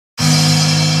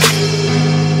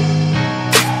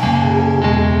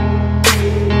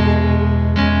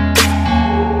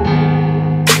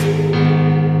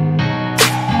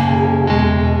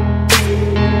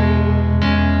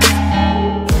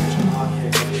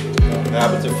Yeah,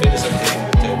 but the fit is okay on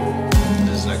the table.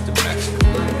 This is like the max.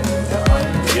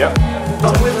 Yeah.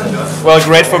 Well,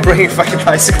 great for bringing fucking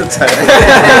bicycle tires.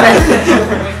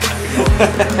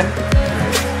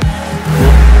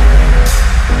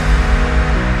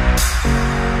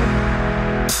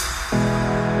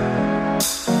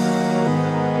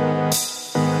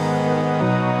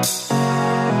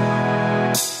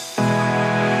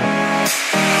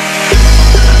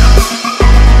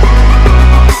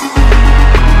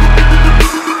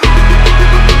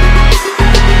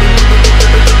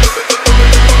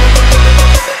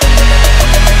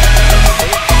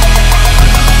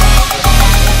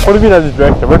 What do you mean as a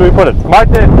director? Where do we put it?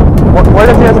 Martin! Where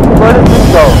does this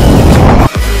go?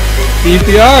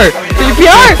 DPR!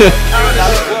 DPR!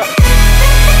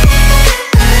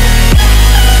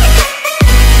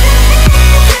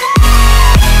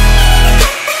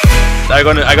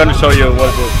 I'm gonna show you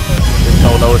what it is. It's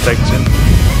our lower section.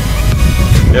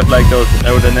 We have like those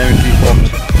aerodynamically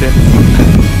formed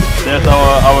fins. There's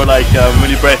our like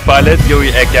really brave pilot,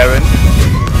 Yuri Garen,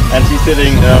 and she's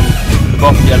sitting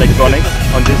above the electronics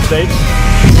on this stage.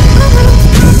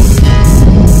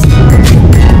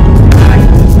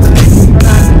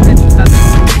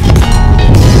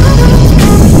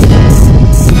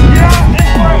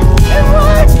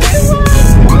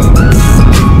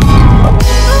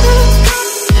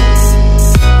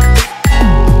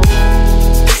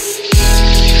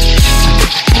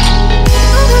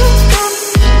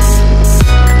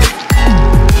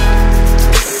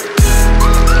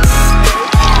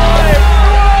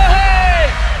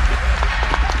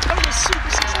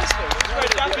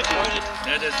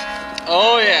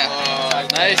 Oh yeah!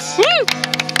 Nice! Woo!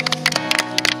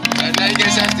 Now you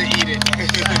guys have to eat it.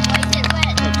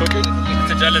 Cook it?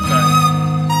 It's a gelatin.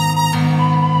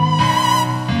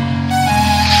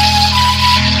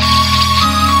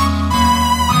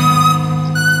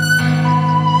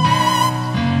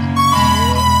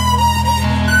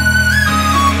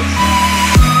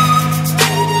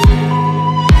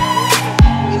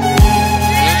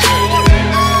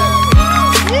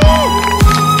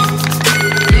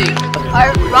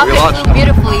 Our rocket flew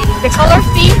beautifully. The color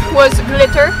theme was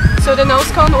glitter, so the nose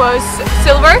cone was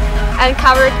silver and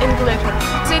covered in glitter.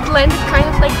 So it landed kind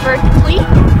of like vertically,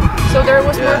 so there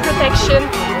was more protection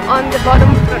on the bottom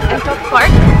and top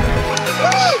part.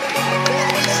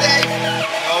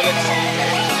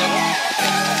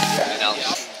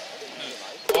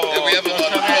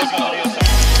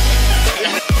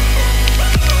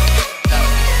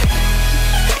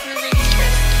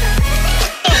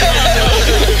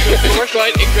 We're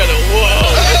quite incredible. Whoa!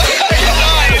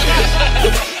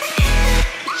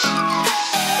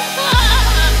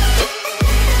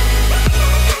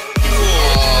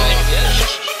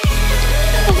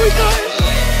 Oh my god!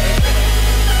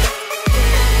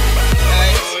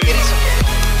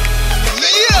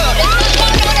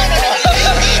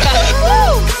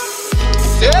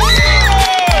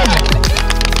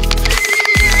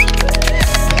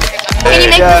 Can you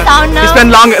make the sound now? We spent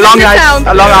long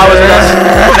hours with us.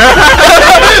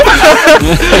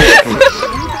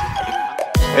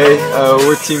 Hey,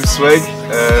 we're Team Swag,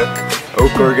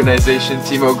 Oka organization,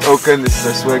 Team Oka, and this is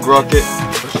our Swag rocket.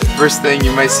 First thing,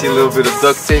 you might see a little bit of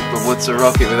duct tape, but what's a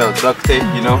rocket without duct tape,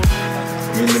 you know? I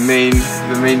mean, the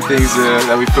main things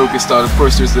that we focused on, of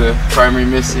course, there's the primary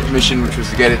mission, which was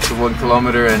to get it to 1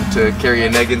 kilometer and to carry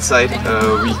an egg inside.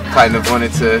 We kind of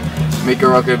wanted to make a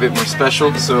rocket a bit more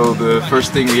special, so the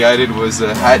first thing we added was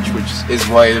a hatch, which is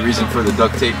why the reason for the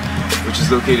duct tape, which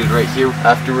is located right here.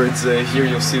 Afterwards, here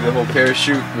you'll see the whole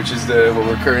parachute, which is what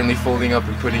we're currently folding up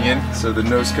and putting in. So the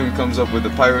nose cone comes up with a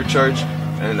pyro charge,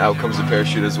 and out comes the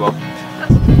parachute as well.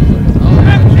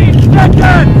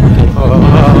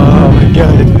 Oh my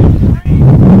god.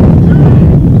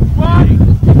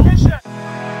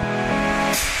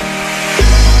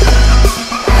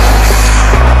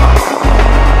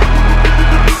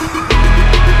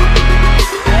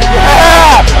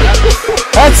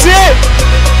 That's it!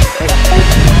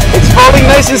 It's falling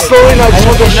nice and slowly now, just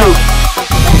want to shoot.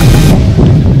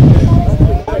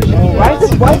 Why is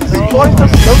it falling so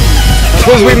slowly?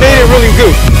 Because we made it really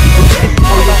good.